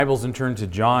Bibles and turn to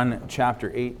John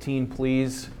chapter 18,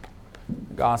 please.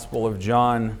 The Gospel of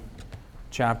John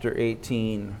chapter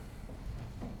 18.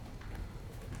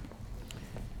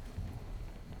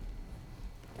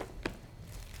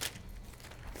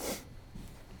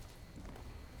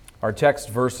 Our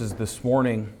text verses this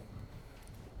morning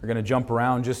are going to jump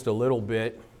around just a little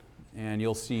bit, and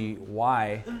you'll see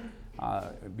why,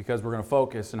 because we're going to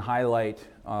focus and highlight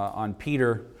on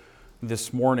Peter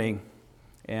this morning.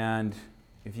 And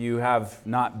if you have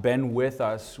not been with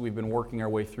us, we've been working our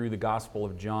way through the Gospel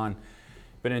of John.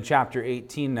 Been in chapter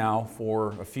 18 now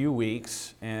for a few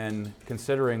weeks, and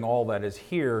considering all that is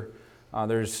here,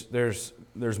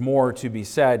 there's more to be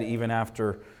said even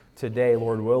after today,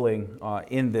 Lord willing,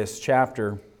 in this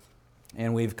chapter.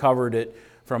 And we've covered it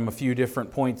from a few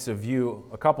different points of view,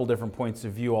 a couple different points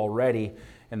of view already.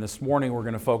 And this morning we're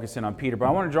going to focus in on Peter. But I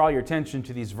want to draw your attention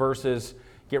to these verses,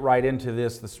 get right into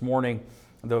this morning.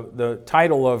 The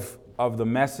title of the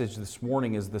message this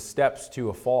morning is The Steps to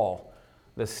a Fall.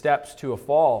 The Steps to a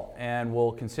Fall. And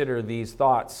we'll consider these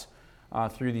thoughts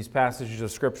through these passages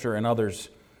of Scripture and others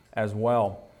as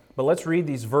well. But let's read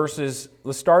these verses.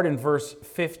 Let's start in verse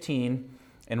 15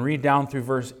 and read down through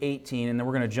verse 18, and then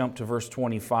we're going to jump to verse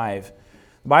 25.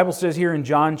 The Bible says here in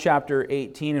John chapter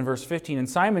 18 and verse 15, "And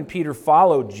Simon Peter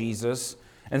followed Jesus,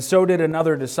 and so did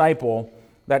another disciple.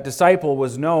 That disciple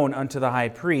was known unto the high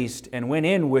priest, and went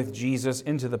in with Jesus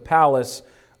into the palace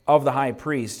of the high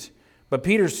priest. But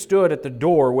Peter stood at the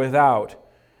door without.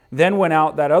 Then went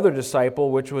out that other disciple,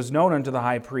 which was known unto the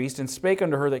high priest, and spake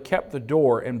unto her that kept the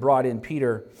door, and brought in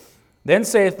Peter. Then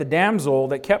saith the damsel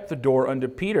that kept the door unto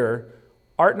Peter,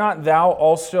 Art not thou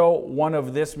also one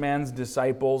of this man's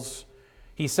disciples?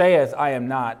 He saith, I am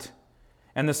not.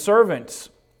 And the servants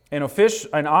and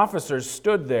officers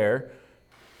stood there,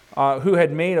 who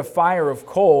had made a fire of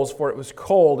coals, for it was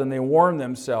cold, and they warmed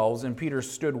themselves, and Peter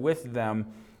stood with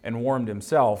them and warmed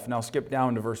himself." Now skip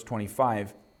down to verse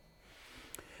 25.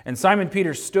 "And Simon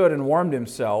Peter stood and warmed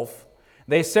himself.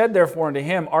 They said therefore unto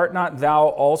him, Art not thou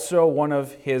also one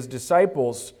of his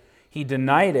disciples? He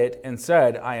denied it, and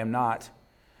said, I am not.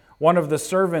 One of the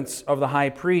servants of the high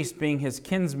priest, being his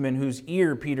kinsman, whose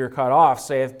ear Peter cut off,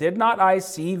 saith, Did not I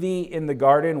see thee in the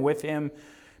garden with him?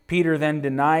 Peter then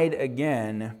denied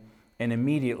again, and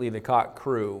immediately the cock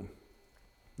crew."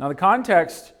 Now the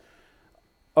context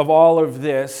of all of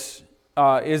this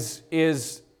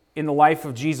is in the life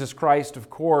of Jesus Christ, of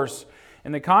course.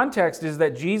 And the context is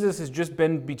that Jesus has just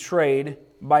been betrayed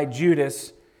by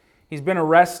Judas. He's been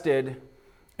arrested.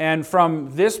 And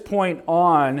from this point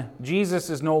on, Jesus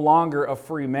is no longer a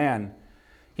free man.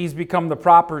 He's become the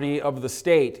property of the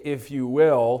state, if you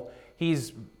will.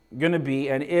 He's going to be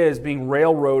and is being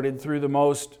railroaded through the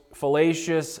most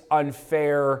fallacious,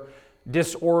 unfair,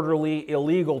 disorderly,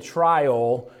 illegal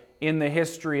trial in the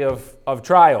history of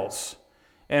trials.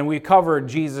 And we covered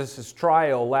Jesus'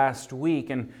 trial last week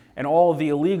and all the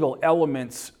illegal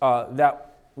elements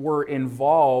that were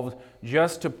involved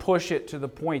just to push it to the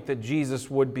point that Jesus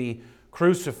would be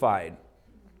crucified.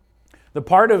 The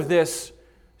part of this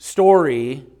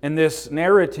story and this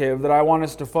narrative that I want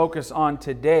us to focus on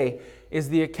today is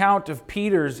the account of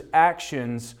Peter's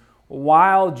actions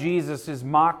while Jesus'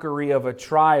 mockery of a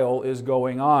trial is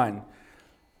going on.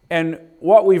 And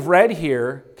what we've read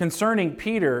here concerning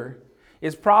Peter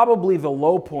is probably the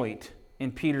low point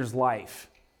in Peter's life.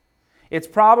 It's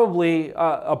probably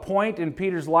a point in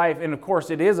Peter's life, and of course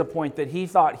it is a point that he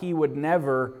thought he would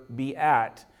never be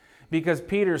at. Because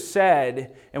Peter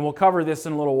said, and we'll cover this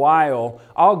in a little while,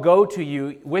 I'll go to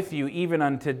you with you even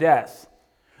unto death.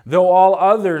 Though all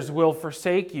others will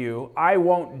forsake you, I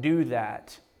won't do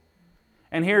that.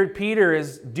 And here Peter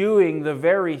is doing the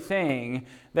very thing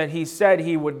that he said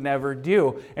he would never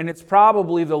do. And it's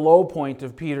probably the low point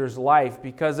of Peter's life,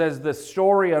 because as the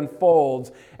story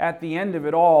unfolds, at the end of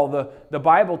it all, the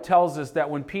Bible tells us that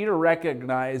when Peter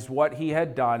recognized what he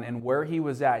had done and where he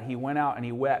was at, he went out and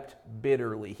he wept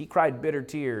bitterly. He cried bitter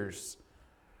tears.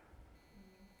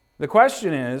 The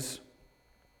question is,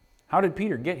 how did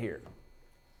Peter get here?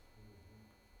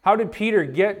 How did Peter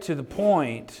get to the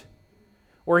point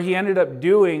where he ended up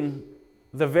doing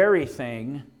the very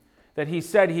thing that he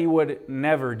said he would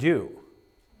never do?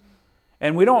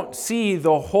 And we don't see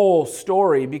the whole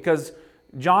story because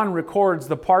John records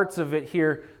the parts of it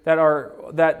here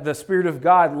that the Spirit of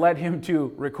God led him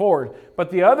to record.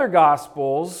 But the other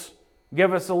Gospels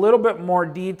give us a little bit more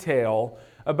detail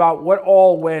about what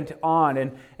all went on.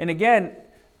 And again,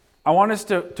 I want us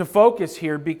to focus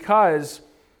here because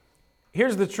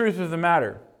here's the truth of the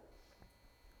matter.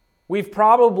 We've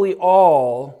probably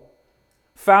all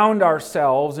found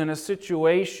ourselves in a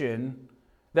situation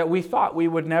that we thought we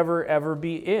would never, ever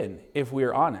be in, if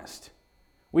we're honest.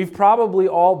 We've probably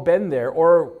all been there,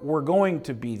 or we're going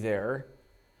to be there.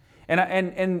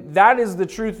 And that is the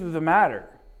truth of the matter.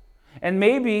 And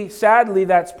maybe, sadly,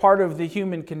 that's part of the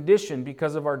human condition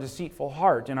because of our deceitful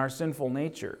heart and our sinful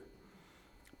nature.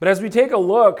 But as we take a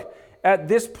look at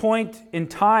this point in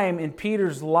time in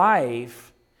Peter's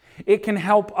life, it can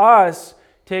help us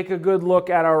take a good look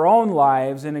at our own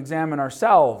lives and examine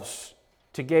ourselves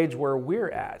to gauge where we're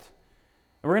at.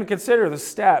 And we're going to consider the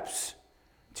steps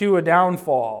to a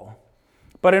downfall.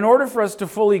 But in order for us to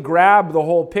fully grab the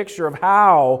whole picture of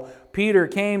how Peter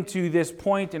came to this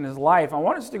point in his life, I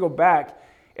want us to go back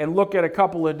and look at a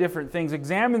couple of different things,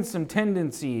 examine some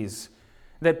tendencies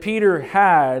that Peter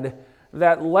had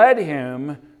that led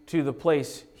him to the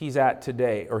place he's at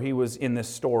today, or he was in this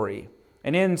story.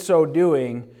 And in so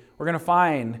doing, we're going to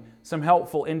find some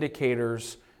helpful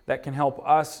indicators that can help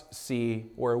us see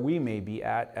where we may be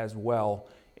at as well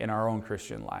in our own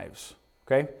Christian lives.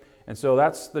 Okay? And so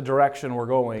that's the direction we're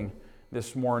going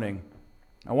this morning.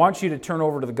 I want you to turn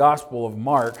over to the Gospel of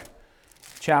Mark,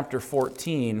 chapter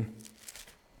 14.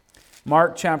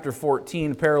 Mark chapter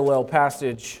 14, parallel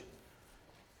passage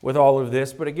with all of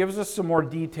this, but it gives us some more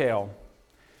detail.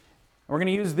 We're going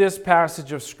to use this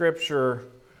passage of Scripture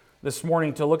this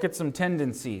morning to look at some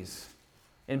tendencies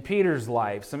in Peter's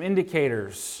life, some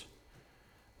indicators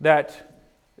that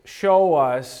show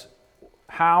us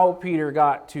how Peter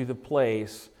got to the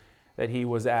place that he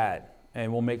was at.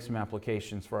 And we'll make some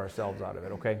applications for ourselves out of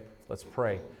it, okay? Let's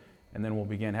pray, and then we'll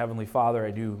begin. Heavenly Father,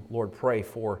 I do, Lord, pray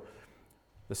for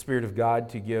the Spirit of God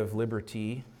to give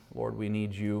liberty. Lord, we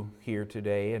need you here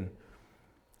today. And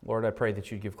Lord, I pray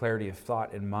that you'd give clarity of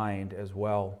thought and mind as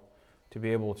well to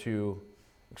be able to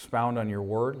expound on your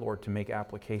word, Lord, to make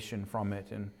application from it.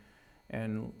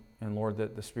 And Lord,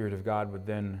 that the Spirit of God would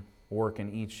then work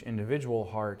in each individual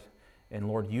heart. And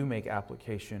Lord, you make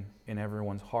application in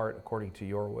everyone's heart according to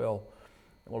your will.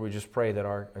 Lord, we just pray that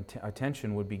our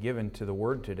attention would be given to the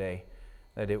word today,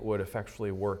 that it would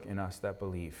effectually work in us that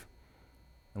believe.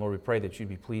 And Lord, we pray that you'd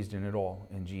be pleased in it all.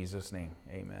 In Jesus' name,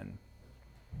 amen.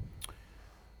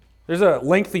 There's a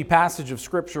lengthy passage of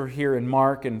Scripture here in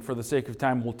Mark, and for the sake of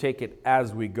time, we'll take it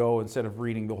as we go instead of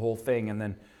reading the whole thing and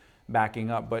then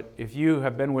backing up. But if you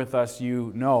have been with us,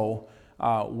 you know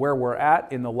where we're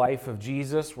at in the life of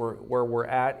Jesus, where we're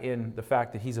at in the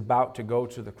fact that he's about to go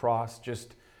to the cross.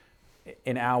 Just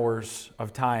in hours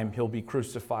of time, he'll be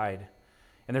crucified.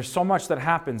 And there's so much that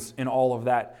happens in all of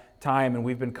that time, and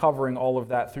we've been covering all of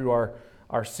that through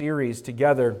our series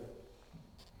together.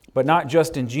 But not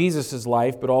just in Jesus'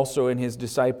 life, but also in his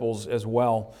disciples as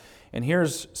well. And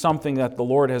here's something that the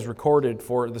Lord has recorded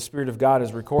the Spirit of God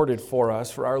has recorded for us,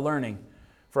 for our learning,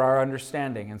 for our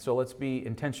understanding. And so let's be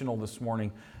intentional this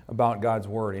morning about God's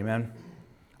Word. Amen?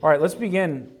 All right, let's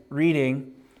begin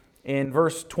reading in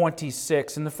verse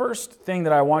 26. And the first thing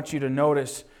that I want you to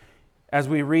notice as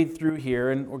we read through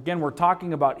here, and again, we're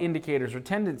talking about indicators or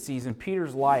tendencies in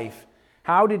Peter's life.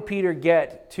 How did Peter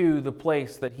get to the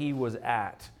place that he was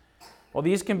at? Well,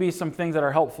 these can be some things that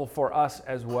are helpful for us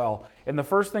as well. And the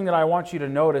first thing that I want you to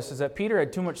notice is that Peter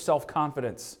had too much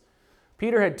self-confidence.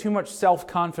 Peter had too much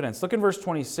self-confidence. Look in verse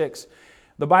 26.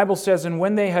 The Bible says, "And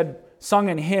when they had sung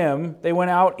an hymn, they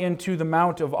went out into the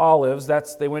Mount of Olives."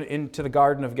 They went into the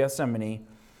Garden of Gethsemane.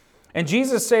 "And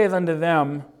Jesus saith unto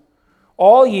them,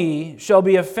 All ye shall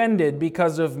be offended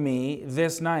because of me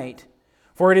this night.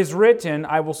 For it is written,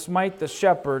 I will smite the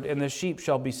shepherd, and the sheep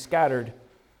shall be scattered.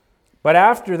 But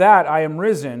after that I am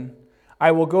risen,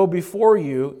 I will go before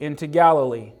you into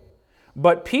Galilee.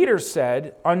 But Peter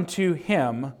said unto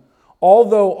him,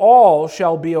 Although all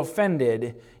shall be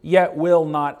offended, yet will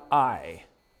not I."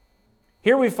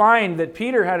 Here we find that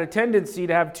Peter had a tendency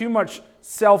to have too much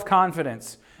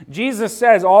self-confidence. Jesus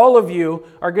says, all of you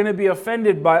are going to be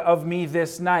offended of me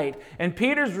this night. And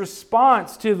Peter's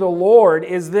response to the Lord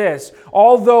is this,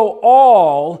 "Although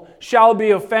all shall be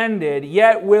offended,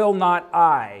 yet will not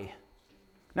I."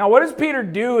 Now, what is Peter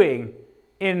doing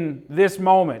in this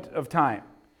moment of time?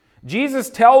 Jesus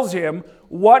tells him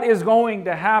what is going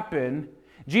to happen.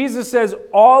 Jesus says,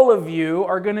 all of you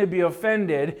are going to be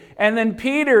offended. And then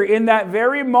Peter, in that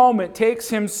very moment, takes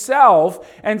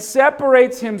himself and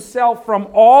separates himself from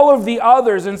all of the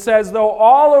others and says, though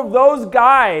all of those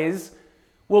guys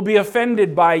will be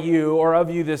offended by you or of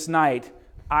you this night,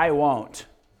 I won't.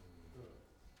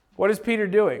 What is Peter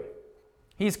doing?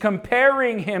 He's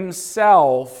comparing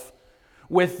himself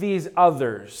with these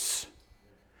others.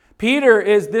 Peter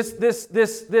is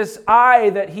this I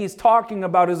that he's talking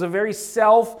about is a very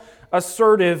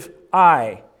self-assertive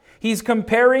I. He's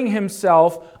comparing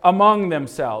himself among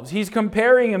themselves. He's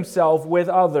comparing himself with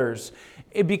others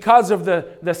because of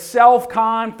the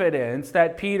self-confidence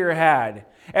that Peter had.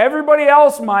 Everybody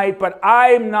else might, but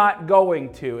I'm not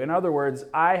going to. In other words,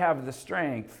 I have the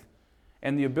strength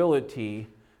and the ability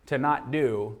to not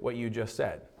do what you just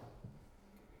said.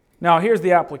 Now, here's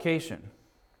the application.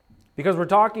 Because we're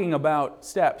talking about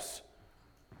steps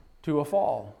to a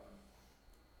fall.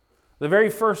 The very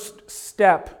first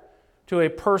step to a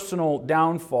personal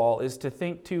downfall is to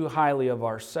think too highly of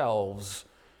ourselves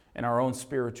and our own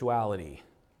spirituality.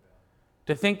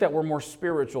 To think that we're more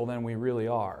spiritual than we really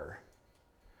are.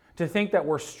 To think that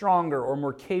we're stronger or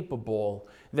more capable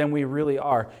than we really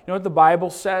are. You know what the Bible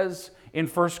says in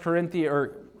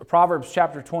Proverbs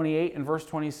chapter 28 and verse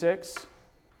 26?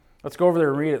 Let's go over there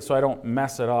and read it so I don't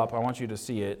mess it up. I want you to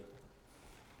see it.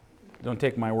 Don't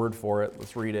take my word for it.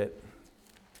 Let's read it.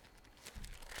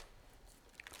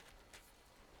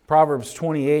 Proverbs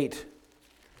 28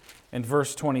 and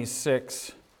verse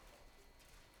 26.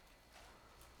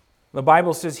 The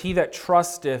Bible says, "He that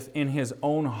trusteth in his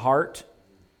own heart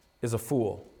is a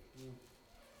fool.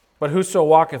 But whoso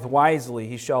walketh wisely,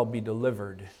 he shall be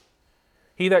delivered."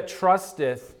 He that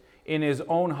trusteth in his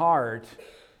own heart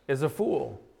is a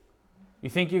fool. You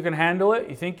think you can handle it?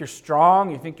 You think you're strong?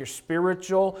 You think you're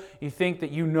spiritual? You think that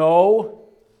you know?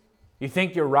 You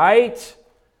think you're right?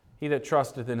 He that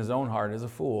trusteth in his own heart is a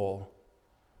fool.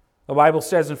 The Bible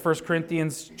says in 1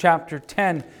 Corinthians chapter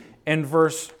 10 and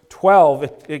verse 12,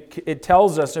 it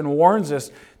tells us and warns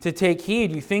us to take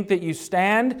heed. You think that you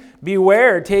stand?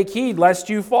 Beware, take heed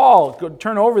lest you fall. Go,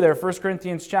 turn over there, 1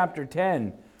 Corinthians chapter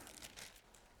 10.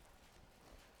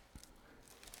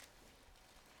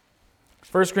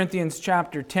 1 Corinthians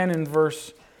chapter 10 and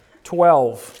verse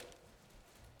 12.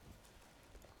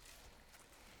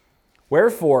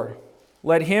 "Wherefore,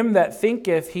 let him that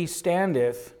thinketh he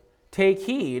standeth take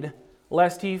heed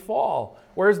lest he fall."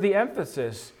 Where's the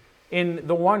emphasis? In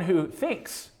the one who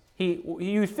thinks.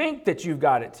 You think that you've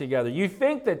got it together. You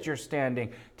think that you're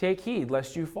standing. Take heed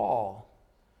lest you fall.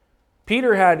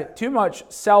 Peter had too much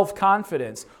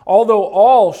self-confidence. "Although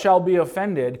all shall be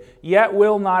offended, yet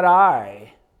will not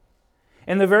I."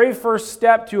 And the very first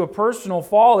step to a personal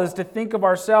fall is to think of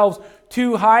ourselves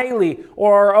too highly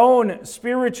or our own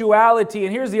spirituality.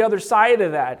 And here's the other side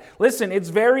of that. Listen, it's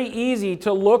very easy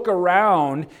to look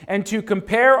around and to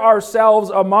compare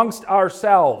ourselves amongst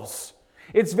ourselves.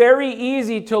 It's very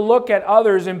easy to look at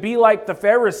others and be like the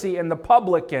Pharisee and the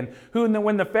publican, who,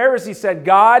 when the Pharisee said,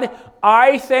 "God,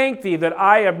 I thank thee that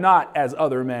I am not as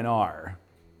other men are."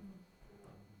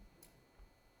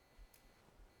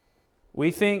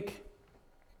 We think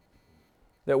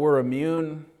that we're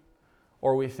immune,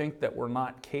 or we think that we're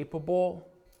not capable,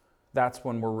 that's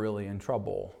when we're really in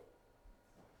trouble.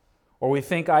 Or we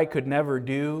think I could never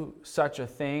do such a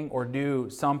thing or do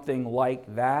something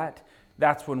like that,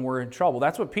 that's when we're in trouble.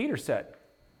 That's what Peter said.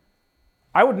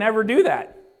 I would never do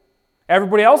that.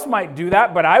 Everybody else might do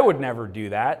that, but I would never do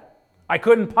that. I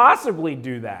couldn't possibly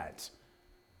do that.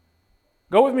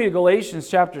 Go with me to Galatians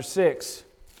chapter 6.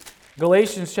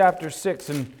 Galatians chapter 6,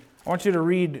 and I want you to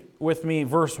read with me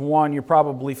verse 1. You're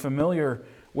probably familiar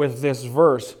with this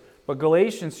verse. But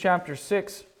Galatians chapter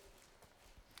 6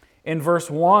 in verse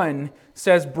 1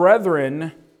 says,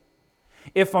 "Brethren,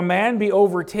 if a man be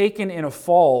overtaken in a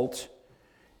fault,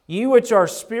 ye which are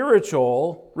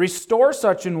spiritual, restore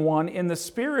such an one in the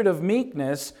spirit of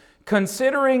meekness,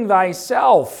 considering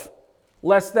thyself,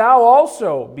 lest thou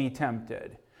also be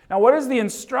tempted." Now, what is the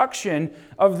instruction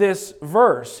of this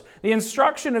verse? The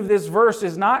instruction of this verse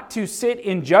is not to sit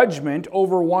in judgment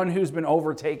over one who's been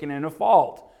overtaken in a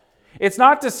fault. It's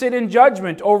not to sit in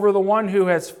judgment over the one who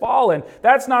has fallen.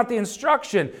 That's not the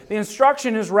instruction. The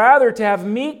instruction is rather to have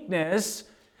meekness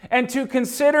and to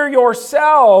consider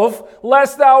yourself,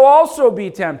 lest thou also be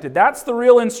tempted. That's the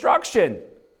real instruction.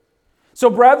 So,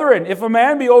 brethren, if a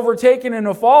man be overtaken in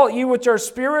a fault, ye which are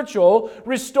spiritual,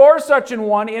 restore such an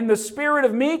one in the spirit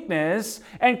of meekness,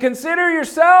 and consider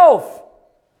yourself,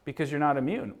 because you're not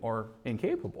immune or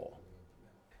incapable.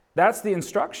 That's the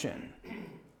instruction.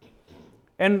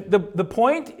 And the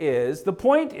point is,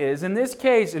 in this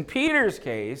case, in Peter's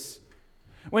case,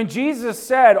 when Jesus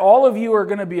said, "All of you are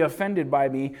going to be offended by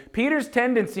me," Peter's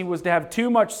tendency was to have too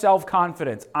much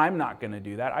self-confidence. I'm not going to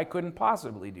do that. I couldn't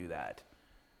possibly do that.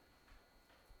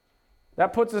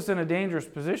 That puts us in a dangerous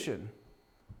position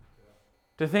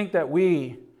to think that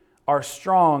we are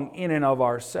strong in and of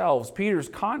ourselves. Peter's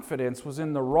confidence was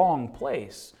in the wrong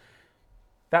place.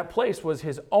 That place was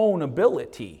his own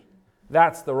ability.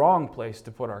 That's the wrong place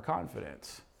to put our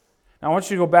confidence. Now I want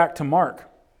you to go back to Mark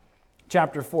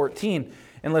chapter 14.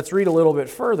 And let's read a little bit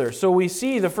further. So we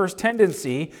see the first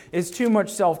tendency is too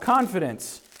much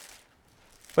self-confidence.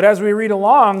 But as we read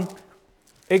along,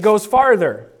 it goes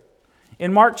farther.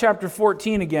 In Mark chapter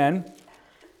 14 again,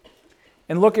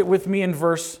 and look at with me in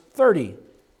verse 30.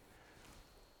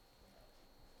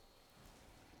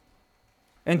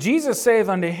 And Jesus saith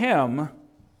unto him,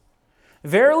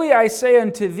 Verily I say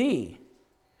unto thee,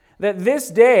 that this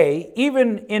day,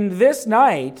 even in this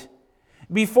night,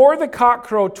 before the cock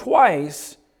crow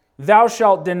twice, thou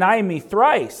shalt deny me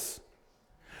thrice.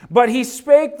 But he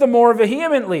spake the more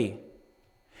vehemently,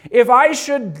 If I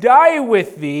should die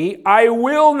with thee, I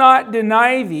will not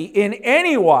deny thee in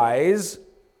any wise.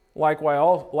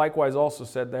 Likewise also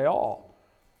said they all.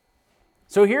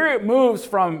 So here it moves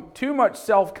from too much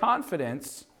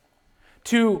self-confidence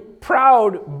to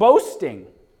proud boasting.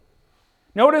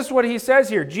 Notice what he says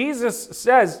here. Jesus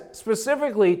says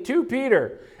specifically to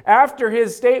Peter, after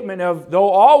his statement of, though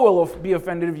all will be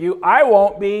offended of you, I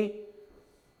won't be.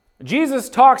 Jesus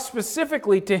talks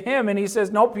specifically to him and he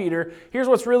says, no, Peter, here's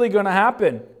what's really going to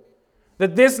happen.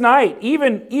 That this night,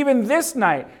 even this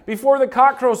night, before the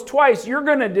cock crows twice, you're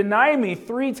going to deny me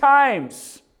 3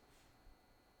 times.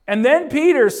 And then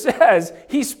Peter says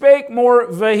he spake more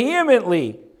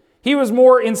vehemently. He was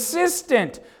more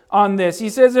insistent on this. He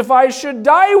says, if I should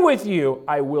die with you,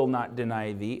 I will not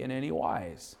deny thee in any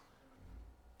wise.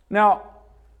 Now,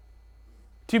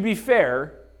 to be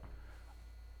fair,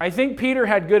 I think Peter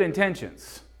had good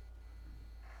intentions.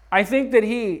 I think that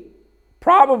he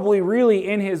probably really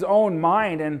in his own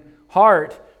mind and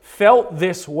heart felt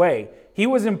this way. He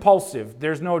was impulsive,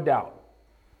 there's no doubt.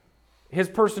 His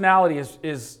personality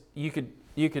is you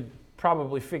could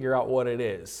probably figure out what it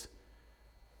is.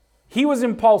 He was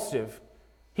impulsive.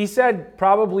 He said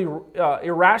probably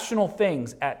irrational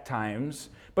things at times,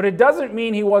 but it doesn't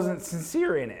mean he wasn't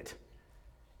sincere in it.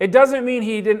 It doesn't mean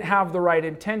he didn't have the right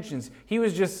intentions. He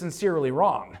was just sincerely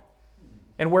wrong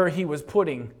and where he was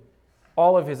putting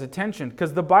all of his attention.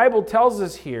 Because the Bible tells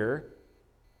us here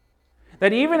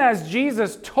that even as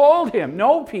Jesus told him,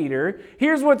 no, Peter,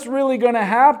 here's what's really going to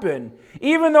happen.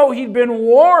 Even though he'd been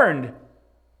warned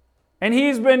and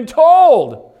he's been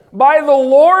told by the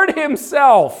Lord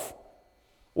himself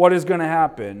what is going to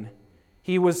happen,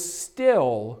 he was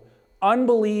still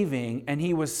unbelieving and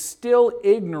he was still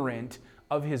ignorant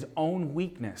of his own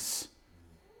weakness.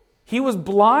 He was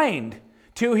blind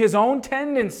to his own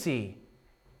tendency.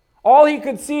 All he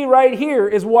could see right here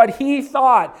is what he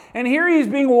thought. And here he's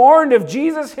being warned of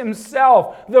Jesus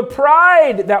himself. The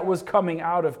pride that was coming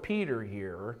out of Peter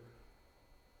here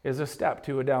is a step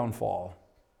to a downfall.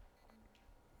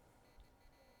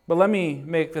 But let me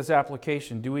make this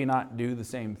application. Do we not do the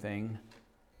same thing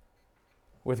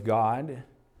with God?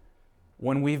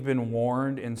 When we've been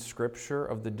warned in Scripture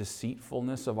of the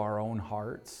deceitfulness of our own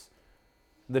hearts,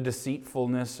 the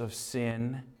deceitfulness of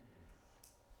sin,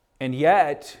 and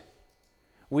yet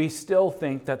we still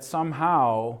think that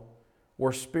somehow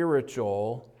we're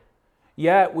spiritual,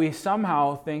 yet we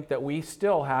somehow think that we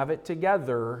still have it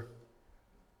together.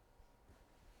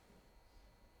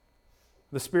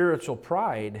 The spiritual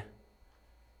pride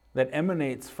that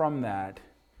emanates from that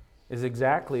is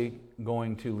exactly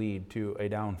going to lead to a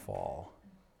downfall.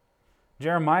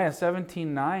 Jeremiah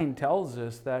 17:9 tells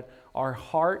us that our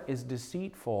heart is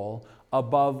deceitful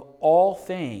above all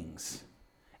things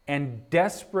and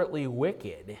desperately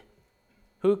wicked.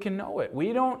 Who can know it?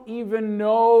 We don't even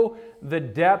know the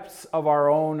depths of our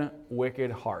own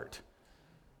wicked heart.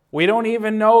 We don't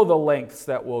even know the lengths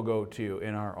that we'll go to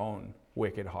in our own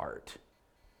wicked heart.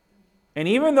 And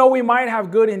even though we might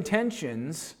have good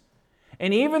intentions,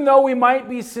 and even though we might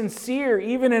be sincere,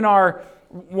 even in our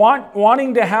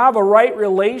wanting to have a right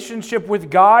relationship with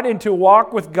God and to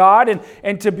walk with God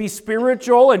and to be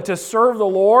spiritual and to serve the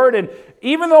Lord, and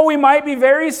even though we might be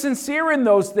very sincere in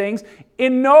those things,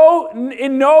 in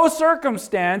no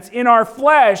circumstance in our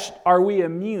flesh are we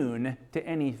immune to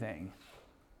anything.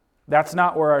 That's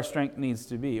not where our strength needs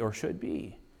to be or should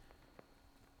be.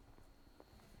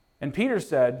 And Peter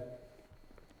said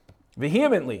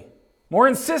vehemently, more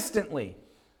insistently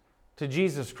to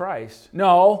Jesus Christ,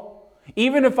 no,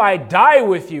 even if I die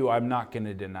with you, I'm not going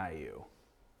to deny you.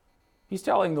 He's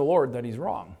telling the Lord that he's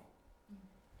wrong.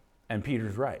 And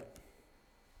Peter's right.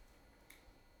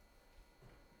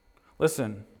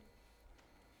 Listen,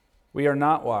 we are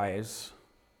not wise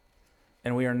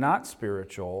and we are not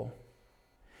spiritual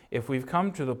if we've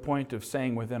come to the point of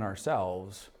saying within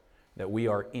ourselves that we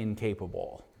are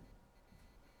incapable.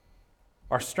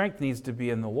 Our strength needs to be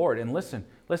in the Lord. And listen,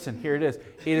 here it is.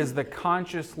 It is the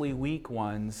consciously weak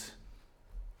ones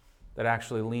that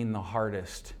actually lean the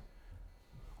hardest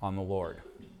on the Lord.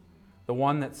 The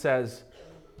one that says,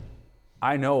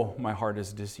 I know my heart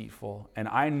is deceitful, and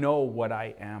I know what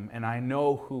I am, and I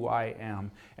know who I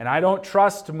am, and I don't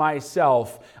trust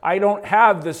myself. I don't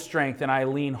have the strength, and I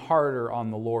lean harder on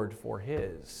the Lord for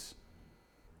His.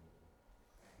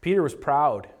 Peter was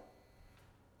proud.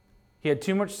 He had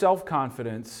too much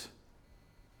self-confidence,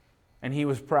 and he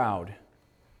was proud.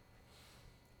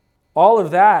 All of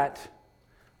that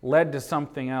led to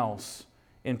something else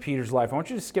in Peter's life. I want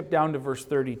you to skip down to verse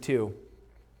 32.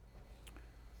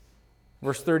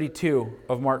 Verse 32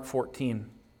 of Mark 14.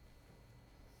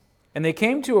 And they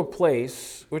came to a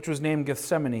place which was named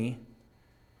Gethsemane,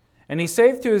 and he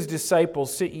saith to his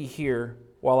disciples, Sit ye here,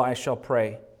 while I shall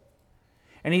pray.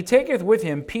 And he taketh with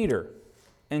him Peter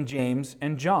and James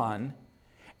and John,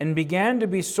 and began to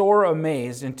be sore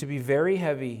amazed and to be very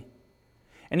heavy.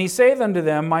 And he saith unto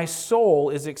them, My soul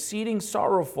is exceeding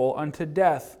sorrowful unto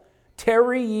death.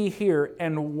 Tarry ye here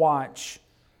and watch.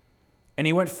 And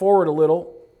he went forward a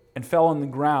little and fell on the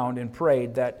ground and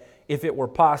prayed that, if it were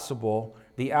possible,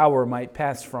 the hour might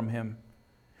pass from him.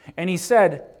 And he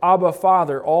said, Abba,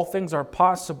 Father, all things are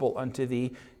possible unto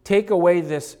thee. Take away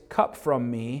this cup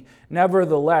from me.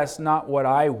 Nevertheless, not what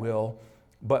I will,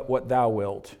 but what thou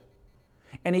wilt.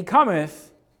 And he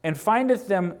cometh and findeth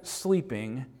them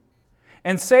sleeping,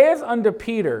 and saith unto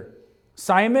Peter,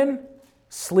 Simon,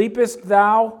 sleepest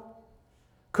thou?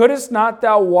 Couldest not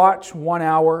thou watch 1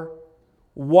 hour?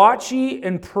 Watch ye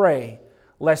and pray,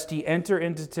 lest ye enter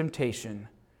into temptation.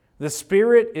 The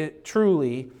spirit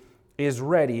truly is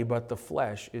ready, but the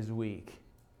flesh is weak.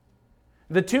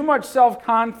 The too much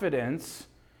self-confidence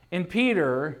in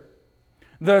Peter,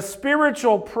 the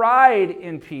spiritual pride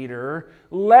in Peter,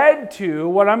 led to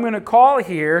what I'm going to call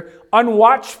here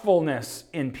unwatchfulness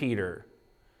in Peter.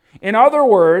 In other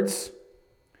words,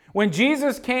 when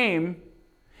Jesus came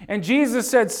and Jesus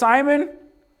said, Simon,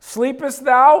 sleepest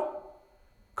thou?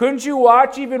 Couldn't you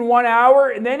watch even 1 hour?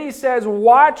 And then he says,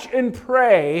 watch and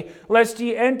pray, lest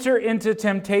ye enter into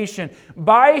temptation.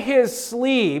 By his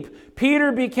sleep,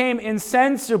 Peter became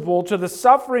insensible to the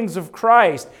sufferings of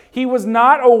Christ. He was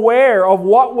not aware of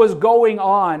what was going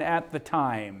on at the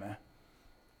time.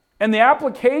 And the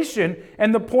application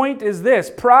and the point is this: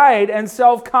 pride and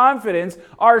self-confidence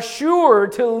are sure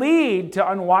to lead to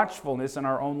unwatchfulness in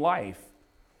our own life.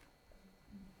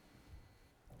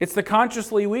 It's the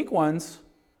consciously weak ones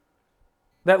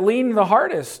that lean the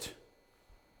hardest.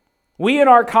 We in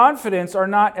our confidence are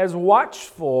not as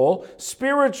watchful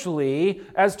spiritually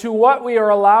as to what we are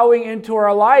allowing into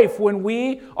our life when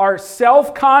we are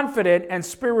self-confident and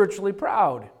spiritually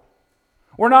proud.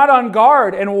 We're not on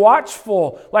guard and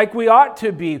watchful like we ought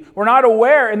to be. We're not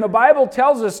aware. And the Bible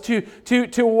tells us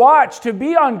to watch, to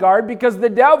be on guard, because the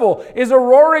devil is a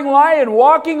roaring lion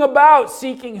walking about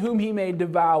seeking whom he may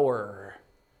devour.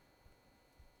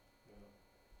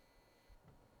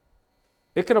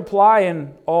 It could apply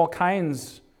in all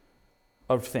kinds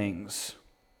of things.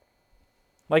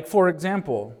 Like, for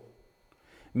example,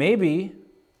 maybe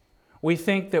we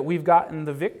think that we've gotten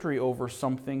the victory over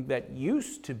something that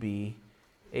used to be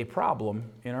a problem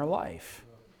in our life.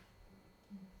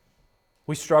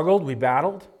 We struggled, we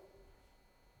battled.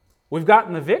 We've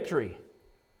gotten the victory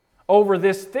over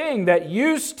this thing that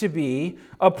used to be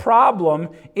a problem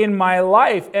in my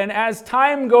life. And as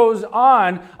time goes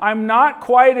on, I'm not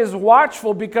quite as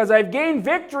watchful because I've gained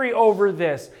victory over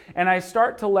this. And I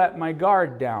start to let my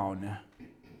guard down.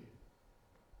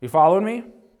 You following me?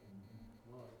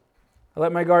 I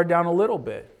let my guard down a little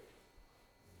bit.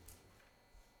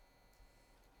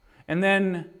 And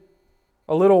then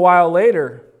a little while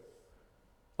later,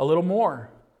 a little more.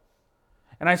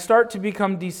 And I start to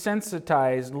become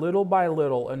desensitized little by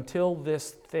little until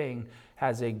this thing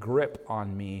has a grip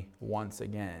on me once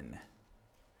again.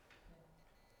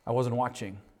 I wasn't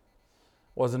watching,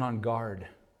 wasn't on guard,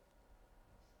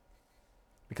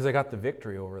 because I got the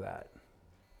victory over that.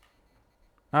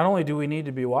 Not only do we need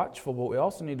to be watchful, but we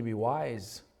also need to be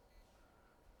wise.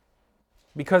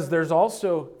 Because there's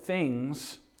also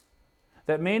things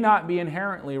that may not be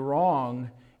inherently wrong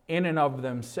in and of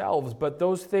themselves, but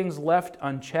those things left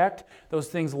unchecked, those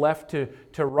things left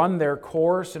to run their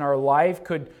course in our life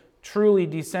could truly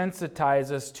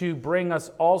desensitize us to bring us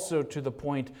also to the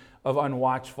point of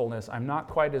unwatchfulness. I'm not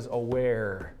quite as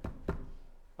aware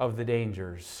of the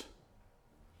dangers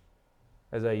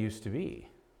as I used to be.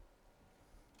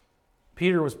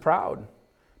 Peter was proud.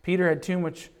 Peter had too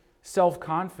much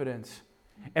self-confidence.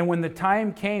 And when the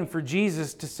time came for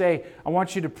Jesus to say, I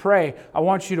want you to pray, I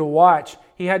want you to watch,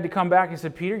 he had to come back and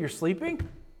said, Peter, you're sleeping?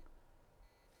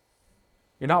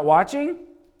 You're not watching?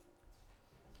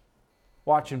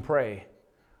 Watch and pray,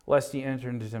 lest ye enter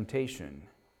into temptation.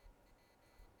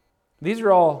 These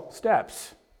are all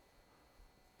steps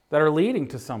that are leading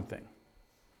to something.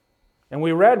 And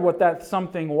we read what that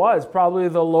something was, probably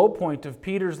the low point of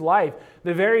Peter's life,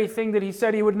 the very thing that he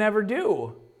said he would never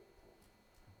do.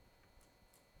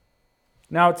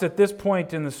 Now, it's at this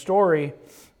point in the story,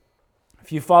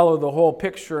 if you follow the whole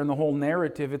picture and the whole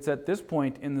narrative, it's at this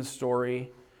point in the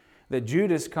story that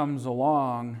Judas comes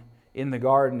along in the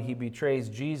garden. He betrays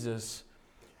Jesus.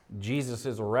 Jesus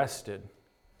is arrested.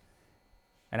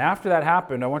 And after that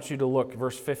happened, I want you to look,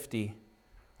 verse 50.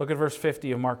 Look at verse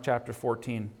 50 of Mark chapter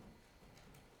 14.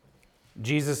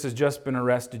 Jesus has just been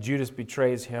arrested. Judas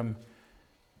betrays him.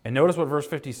 And notice what verse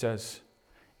 50 says.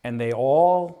 And they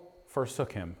all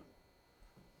forsook him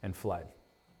and fled.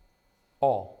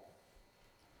 All.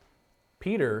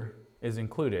 Peter is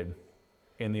included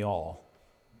in the all.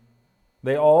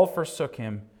 They all forsook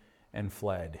him and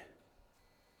fled.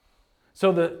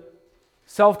 So the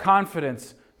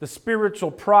self-confidence, the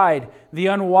spiritual pride, the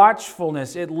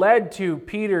unwatchfulness, it led to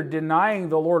Peter denying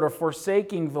the Lord or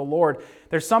forsaking the Lord.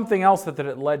 There's something else that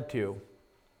it led to.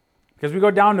 Because we go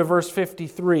down to verse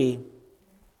 53.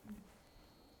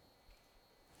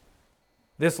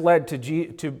 This led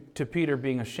to Peter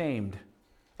being ashamed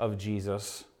of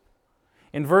Jesus.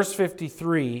 In verse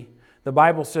 53, the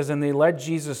Bible says, "And they led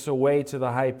Jesus away to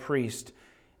the high priest,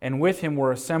 and with him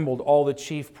were assembled all the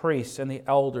chief priests and the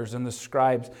elders and the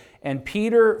scribes. And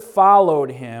Peter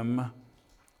followed him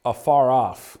afar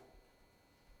off,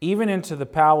 even into the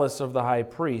palace of the high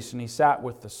priest, and he sat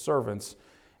with the servants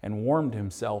and warmed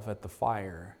himself at the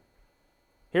fire."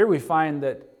 Here we find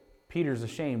that Peter's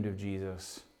ashamed of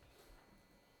Jesus.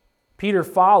 Peter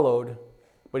followed,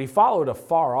 but he followed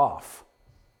afar off.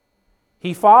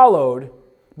 He followed,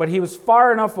 but he was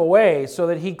far enough away so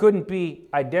that he couldn't be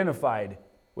identified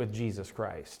with Jesus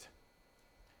Christ.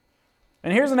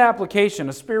 And here's an application,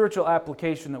 a spiritual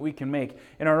application that we can make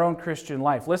in our own Christian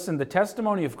life. Listen, the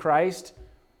testimony of Christ,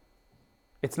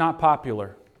 it's not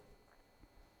popular.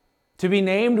 To be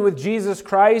named with Jesus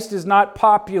Christ is not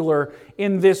popular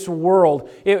in this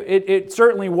world. It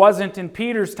certainly wasn't in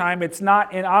Peter's time. It's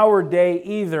not in our day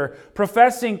either.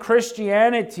 Professing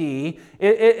Christianity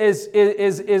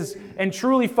and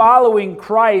truly following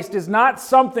Christ is not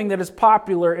something that is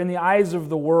popular in the eyes of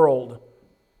the world.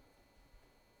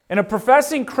 And a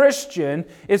professing Christian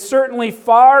is certainly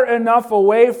far enough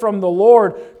away from the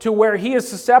Lord to where he is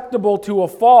susceptible to a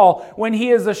fall when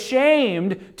he is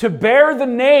ashamed to bear the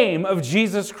name of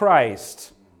Jesus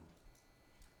Christ.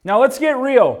 Now let's get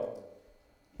real.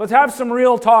 Let's have some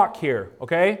real talk here,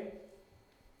 okay?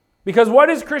 Because what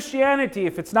is Christianity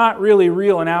if it's not really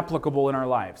real and applicable in our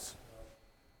lives?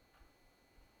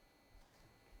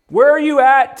 Where are you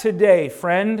at today,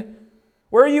 friend?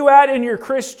 Where are you at in your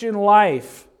Christian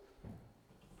life?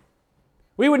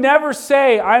 We would never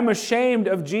say, "I'm ashamed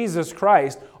of Jesus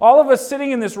Christ." All of us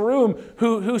sitting in this room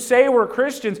who say we're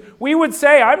Christians, we would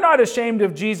say, "I'm not ashamed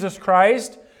of Jesus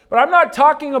Christ." But I'm not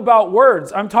talking about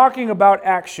words. I'm talking about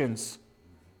actions.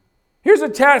 Here's a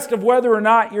test of whether or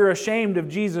not you're ashamed of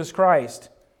Jesus Christ.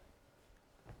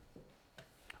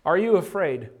 Are you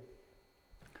afraid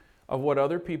of what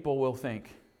other people will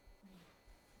think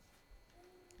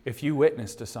if you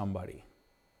witness to somebody?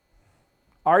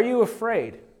 Are you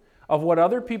afraid of what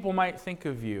other people might think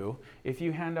of you if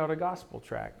you hand out a gospel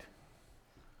tract?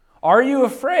 Are you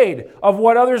afraid of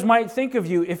what others might think of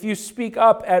you if you speak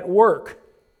up at work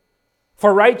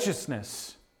for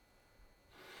righteousness?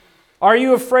 Are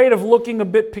you afraid of looking a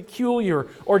bit peculiar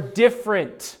or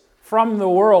different from the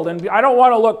world? And I don't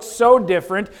want to look so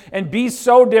different and be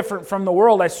so different from the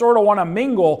world. I sort of want to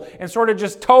mingle and sort of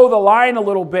just toe the line a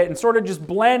little bit and sort of just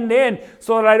blend in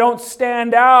so that I don't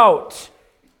stand out.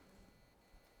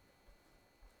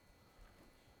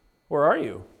 Where are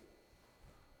you?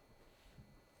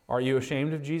 Are you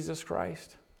ashamed of Jesus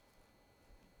Christ?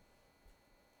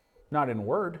 Not in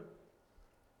word.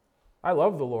 I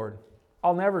love the Lord.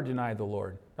 I'll never deny the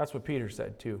Lord. That's what Peter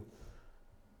said too.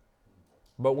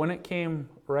 But when it came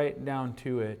right down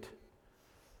to it,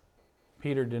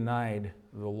 Peter denied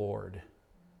the Lord.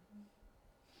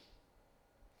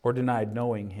 Or denied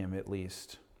knowing him at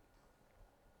least.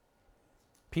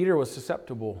 Peter was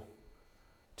susceptible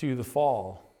to the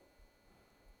fall.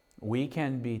 We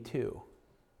can be too.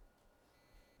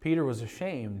 Peter was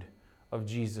ashamed of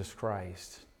Jesus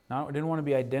Christ. Now, didn't want to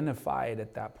be identified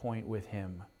at that point with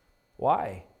him.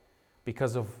 Why?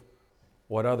 Because of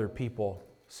what other people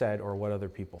said or what other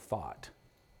people thought.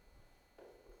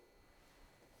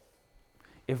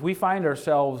 If we find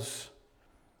ourselves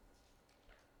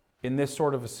in this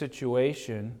sort of a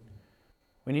situation,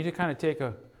 we need to kind of take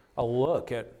a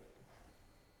look at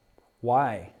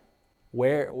why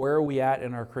Where are we at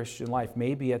in our Christian life?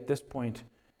 Maybe at this point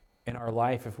in our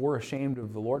life, if we're ashamed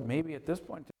of the Lord, maybe at this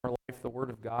point in our life, the Word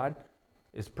of God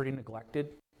is pretty neglected,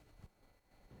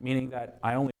 meaning that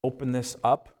I only open this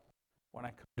up when I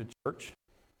come to church.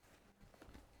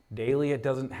 Daily, it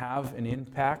doesn't have an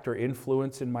impact or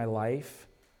influence in my life.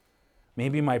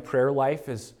 Maybe my prayer life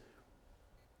is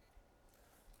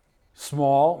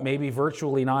small, maybe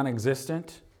virtually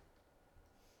non-existent.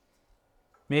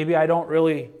 Maybe I don't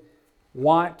really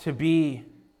want to be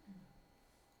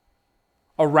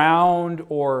around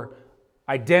or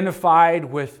identified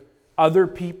with other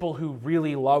people who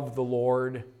really love the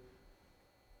Lord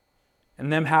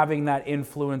and them having that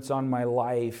influence on my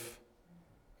life.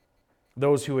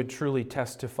 Those who would truly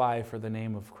testify for the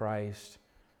name of Christ.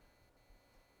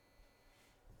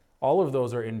 All of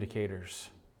those are indicators.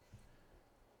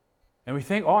 And we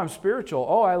think, oh, I'm spiritual.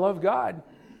 Oh, I love God.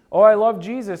 Oh, I love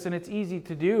Jesus. And it's easy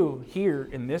to do here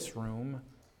in this room.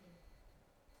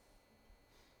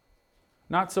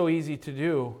 Not so easy to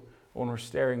do when we're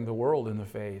staring the world in the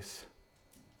face.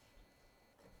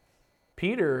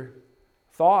 Peter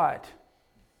thought,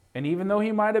 and even though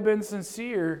he might have been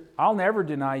sincere, I'll never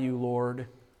deny you, Lord.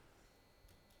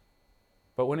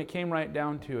 But when it came right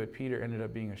down to it, Peter ended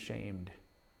up being ashamed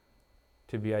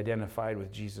to be identified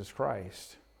with Jesus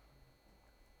Christ.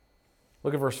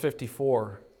 Look at verse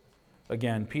 54.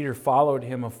 Again, Peter followed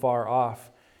him afar off,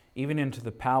 even into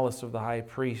the palace of the high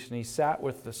priest, and he sat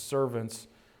with the servants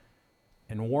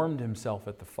and warmed himself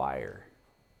at the fire.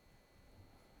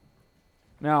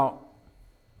 Now,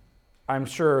 I'm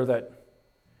sure that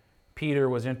Peter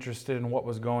was interested in what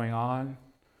was going on,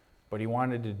 but he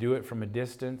wanted to do it from a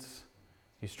distance.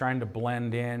 He's trying to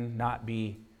blend in, not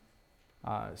be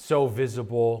so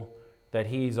visible that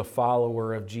he's a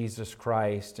follower of Jesus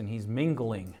Christ, and he's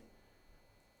mingling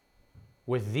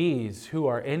with these who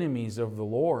are enemies of the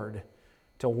Lord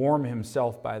to warm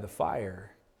himself by the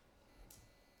fire.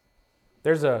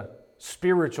 There's a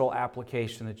spiritual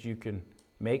application that you can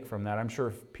make from that. I'm sure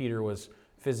if Peter was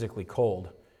physically cold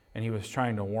and he was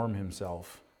trying to warm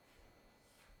himself.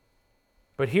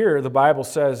 But here the Bible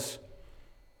says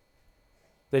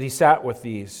that he sat with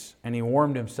these and he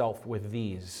warmed himself with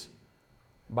these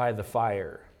by the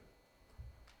fire.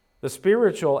 The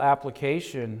spiritual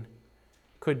application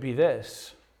could be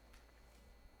this: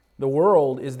 the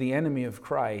world is the enemy of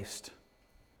Christ.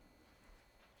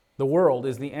 The world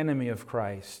is the enemy of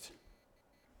Christ.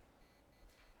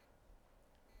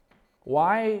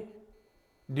 Why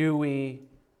do we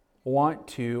want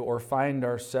to or find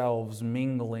ourselves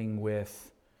mingling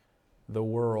with the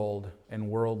world and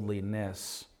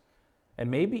worldliness,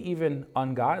 and maybe even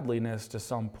ungodliness to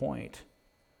some point?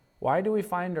 Why do we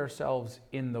find ourselves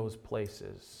in those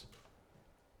places?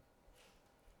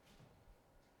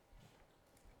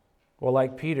 Well,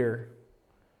 like Peter,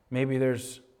 maybe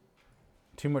there's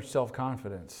too much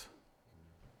self-confidence,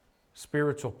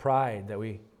 spiritual pride that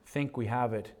we think we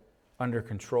have it under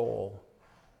control.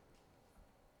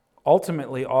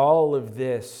 Ultimately, all of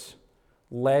this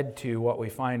led to what we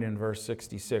find in verse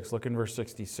 66. Look in verse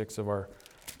 66 of our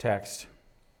text.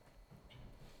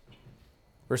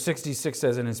 Verse 66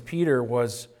 says, "And as Peter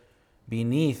was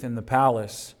beneath in the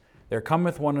palace, there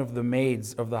cometh one of the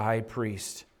maids of the high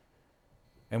priest.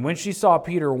 And when she saw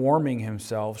Peter warming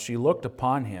himself, she looked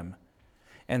upon him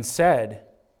and said,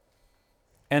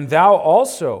 And thou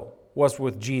also wast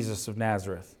with Jesus of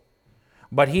Nazareth.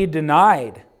 But he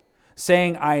denied,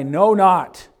 saying, I know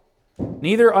not,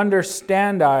 neither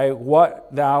understand I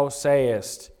what thou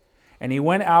sayest. And he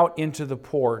went out into the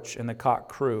porch, and the cock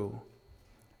crew.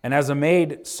 And as a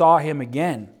maid saw him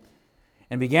again,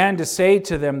 and began to say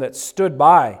to them that stood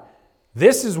by,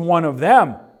 This is one of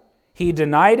them, he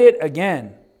denied it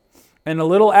again. And a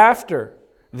little after,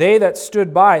 they that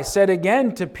stood by said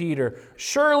again to Peter,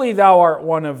 Surely thou art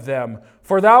one of them,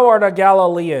 for thou art a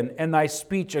Galilean, and thy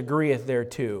speech agreeth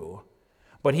thereto.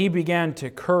 But he began to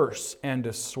curse and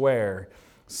to swear,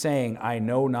 saying, I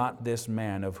know not this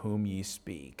man of whom ye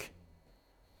speak.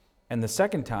 And the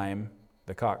second time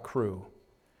the cock crew.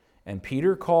 And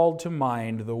Peter called to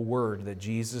mind the word that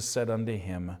Jesus said unto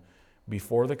him,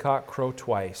 Before the cock crow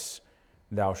twice,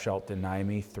 thou shalt deny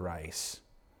me thrice.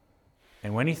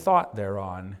 And when he thought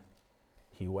thereon,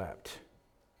 he wept.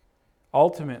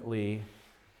 Ultimately,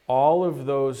 all of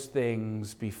those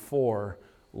things before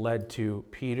led to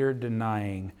Peter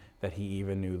denying that he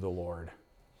even knew the Lord.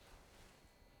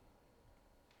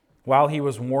 While he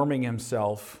was warming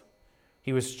himself,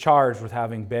 he was charged with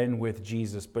having been with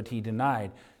Jesus, but he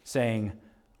denied, saying,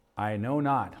 I know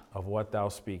not of what thou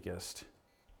speakest.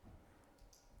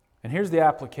 And here's the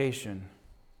application.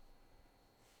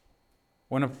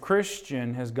 When a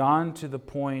Christian has gone to the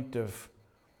point of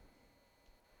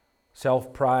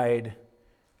self-pride,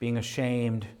 being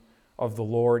ashamed of the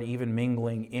Lord, even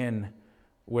mingling in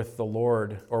with the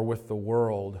Lord or with the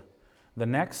world, the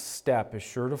next step is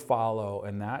sure to follow,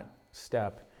 and that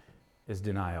step is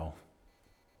denial.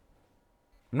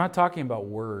 I'm not talking about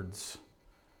words.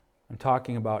 I'm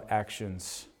talking about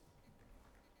actions.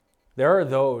 There are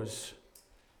those,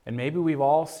 and maybe we've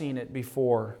all seen it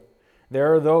before,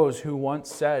 there are those who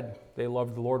once said they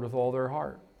loved the Lord with all their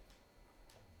heart.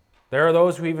 There are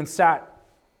those who even sat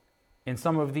in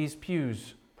some of these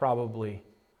pews, probably,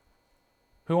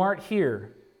 who aren't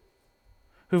here,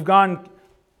 who've gone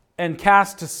and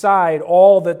cast aside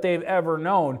all that they've ever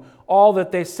known, all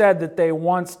that they said that they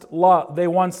once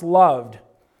loved,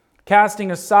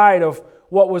 casting aside of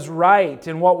what was right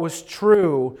and what was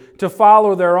true to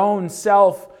follow their own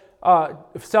selfish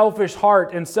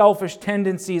heart and selfish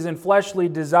tendencies and fleshly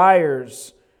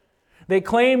desires. They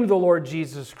claimed the Lord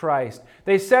Jesus Christ.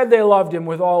 They said they loved Him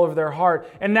with all of their heart.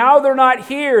 And now they're not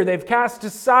here. They've cast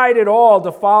aside it all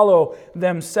to follow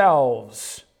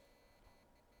themselves.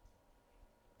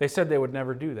 They said they would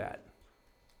never do that.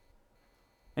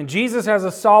 And Jesus has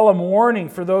a solemn warning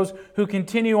for those who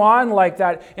continue on like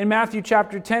that in Matthew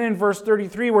chapter 10 and verse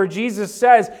 33, where Jesus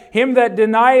says, "Him that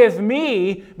denieth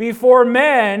me before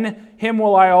men, him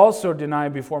will I also deny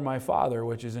before my Father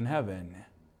which is in heaven."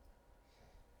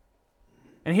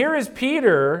 And here is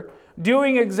Peter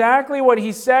doing exactly what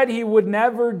he said he would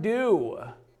never do.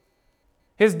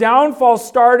 His downfall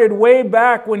started way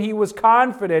back when he was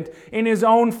confident in his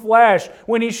own flesh,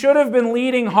 when he should have been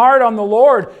leading hard on the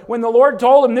Lord. When the Lord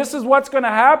told him this is what's going to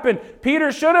happen,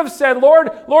 Peter should have said, Lord,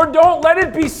 don't let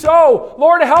it be so.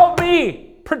 Lord, help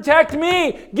me. Protect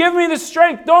me. Give me the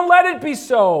strength. Don't let it be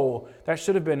so. That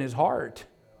should have been his heart.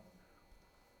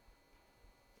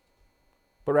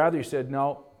 But rather he said,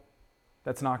 no,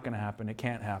 that's not going to happen. It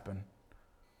can't happen.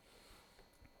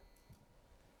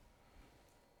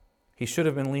 He should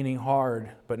have been leaning hard,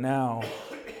 but now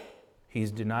he's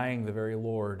denying the very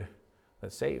Lord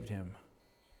that saved him.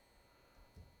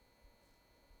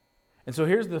 And so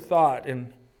here's the thought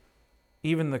and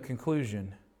even the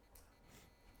conclusion.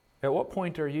 At what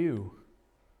point are you,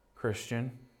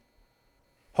 Christian?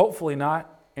 Hopefully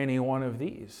not any one of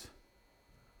these.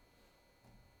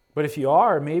 But if you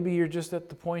are, maybe you're just at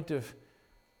the point of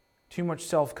too much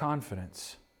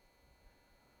self-confidence.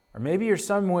 Or maybe you're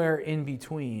somewhere in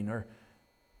between, or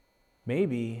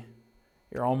maybe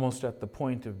you're almost at the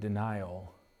point of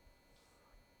denial.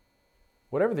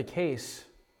 Whatever the case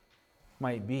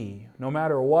might be, no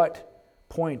matter what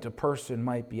point a person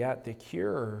might be at, the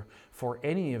cure for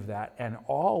any of that and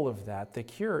all of that, the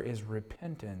cure is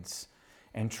repentance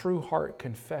and true heart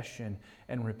confession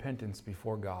and repentance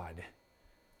before God.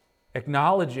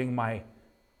 Acknowledging my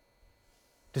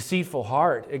deceitful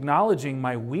heart, acknowledging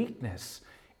my weakness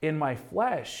in my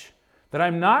flesh, that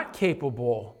I'm not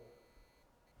capable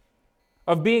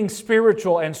of being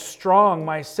spiritual and strong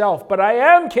myself, but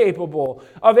I am capable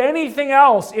of anything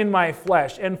else in my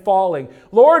flesh and falling.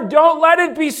 Lord, don't let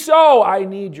it be so. I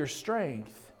need your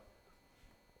strength.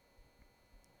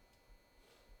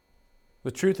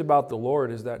 The truth about the Lord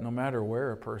is that no matter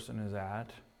where a person is at,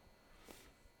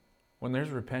 when there's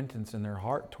repentance in their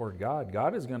heart toward God,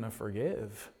 God is going to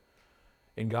forgive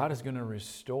and God is going to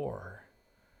restore.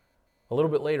 A little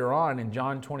bit later on in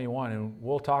John 21, and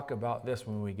we'll talk about this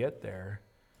when we get there,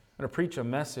 I'm going to preach a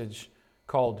message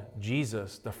called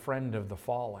Jesus, the Friend of the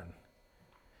Fallen.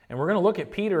 And we're going to look at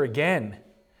Peter again.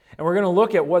 And we're going to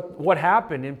look at what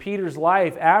happened in Peter's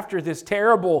life after this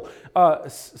terrible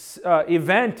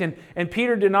event and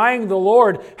Peter denying the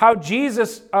Lord, how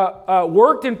Jesus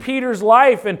worked in Peter's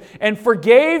life and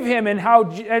forgave him, and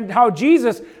how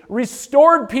Jesus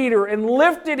restored Peter and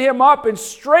lifted him up and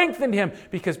strengthened him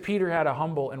because Peter had a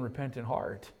humble and repentant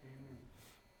heart.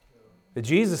 That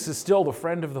Jesus is still the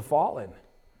friend of the fallen.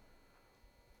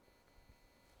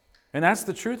 And that's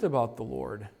the truth about the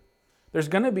Lord. There's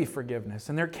going to be forgiveness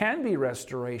and there can be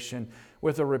restoration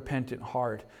with a repentant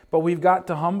heart. But we've got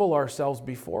to humble ourselves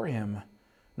before Him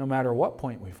no matter what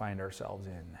point we find ourselves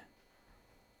in.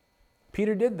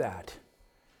 Peter did that.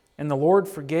 And the Lord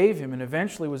forgave him and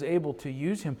eventually was able to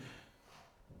use him.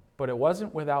 But it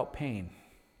wasn't without pain.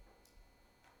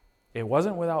 It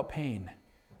wasn't without pain.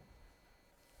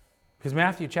 Because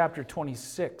Matthew chapter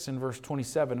 26 and verse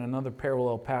 27, another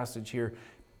parallel passage here,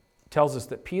 tells us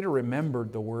that Peter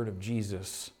remembered the word of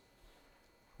Jesus,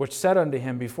 which said unto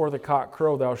him, Before the cock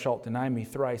crow, thou shalt deny me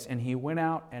thrice. And he went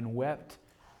out and wept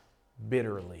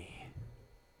bitterly.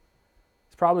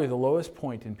 It's probably the lowest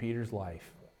point in Peter's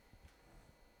life.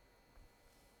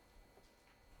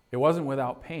 It wasn't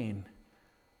without pain,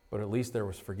 but at least there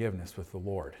was forgiveness with the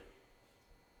Lord.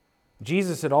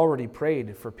 Jesus had already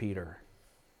prayed for Peter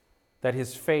that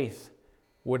his faith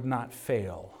would not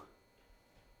fail.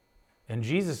 And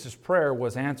Jesus' prayer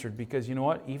was answered because you know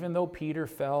what? Even though Peter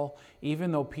fell,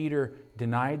 even though Peter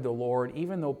denied the Lord,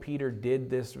 even though Peter did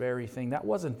this very thing, that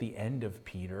wasn't the end of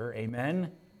Peter.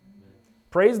 Amen?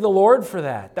 Praise the Lord for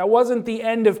that. That wasn't the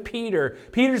end of Peter.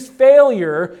 Peter's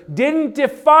failure didn't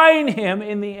define him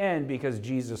in the end because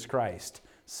Jesus Christ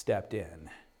stepped in.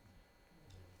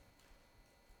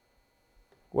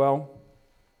 Well,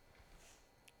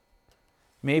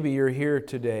 maybe you're here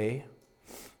today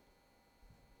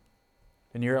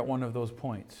and you're at one of those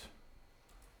points.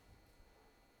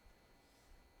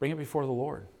 Bring it before the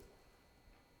Lord.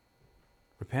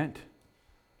 Repent.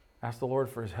 Ask the Lord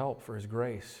for His help, for His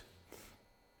grace,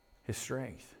 His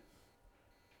strength.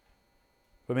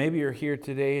 But maybe you're here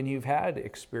today and you've had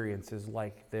experiences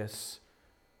like this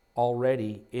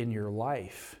already in your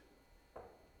life.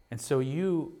 And so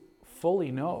you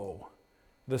fully know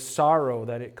the sorrow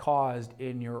that it caused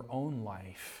in your own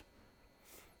life.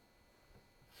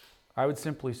 I would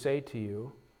simply say to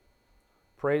you,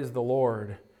 praise the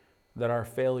Lord that our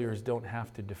failures don't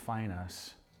have to define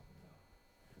us.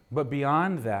 But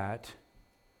beyond that,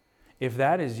 if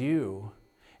that is you,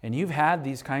 and you've had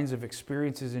these kinds of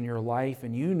experiences in your life,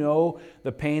 and you know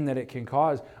the pain that it can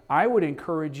cause, I would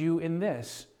encourage you in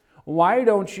this. Why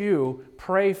don't you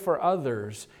pray for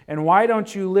others? And why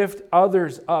don't you lift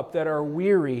others up that are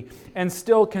weary and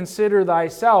still consider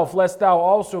thyself, lest thou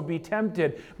also be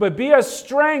tempted? But be a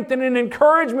strength and an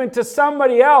encouragement to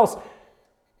somebody else.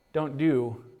 Don't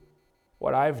do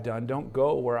what I've done. Don't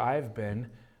go where I've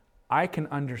been. I can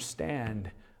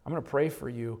understand. I'm going to pray for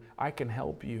you. I can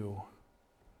help you.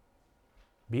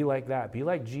 Be like that. Be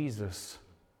like Jesus,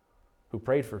 who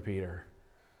prayed for Peter,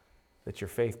 that your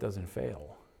faith doesn't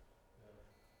fail.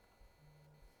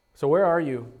 So where are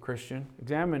you, Christian?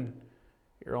 Examine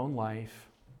your own life.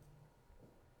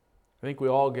 I think we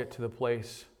all get to the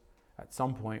place at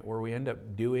some point where we end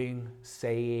up doing,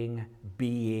 saying,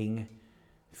 being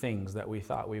things that we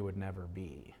thought we would never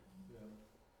be.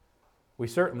 We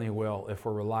certainly will if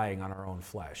we're relying on our own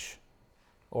flesh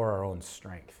or our own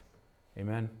strength.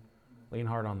 Amen? Lean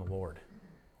hard on the Lord.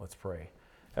 Let's pray.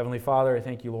 Heavenly Father, I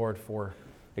thank you, Lord, for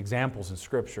examples in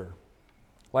Scripture,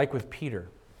 like with Peter.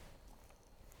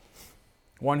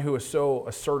 One who is so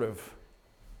assertive,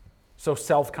 so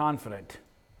self-confident,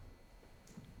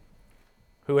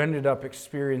 who ended up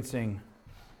experiencing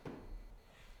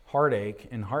heartache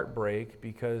and heartbreak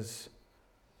because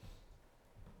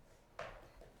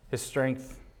his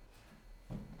strength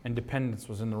and dependence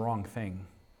was in the wrong thing.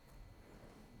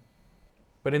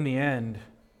 But in the end,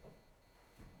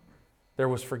 there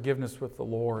was forgiveness with the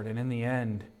Lord, and in the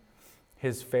end,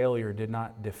 his failure did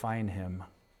not define him.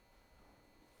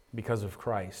 Because of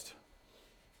Christ.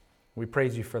 We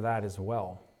praise you for that as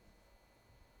well.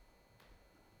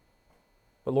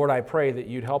 But Lord, I pray that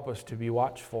you'd help us to be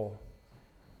watchful.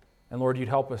 And Lord, you'd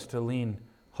help us to lean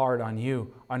hard on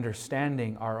you,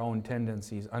 understanding our own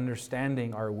tendencies,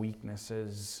 understanding our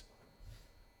weaknesses.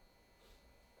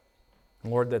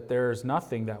 And Lord, that there's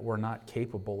nothing that we're not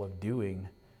capable of doing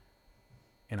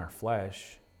in our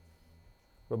flesh.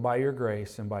 But by your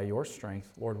grace and by your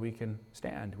strength, Lord, we can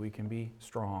stand. We can be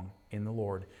strong in the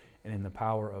Lord and in the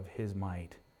power of His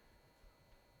might.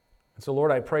 And so,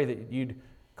 Lord, I pray that you'd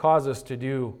cause us to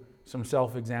do some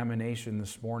self-examination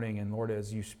this morning. And Lord,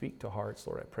 as you speak to hearts,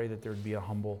 Lord, I pray that there'd be a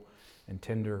humble and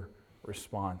tender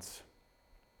response.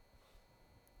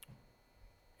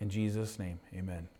 In Jesus' name, amen.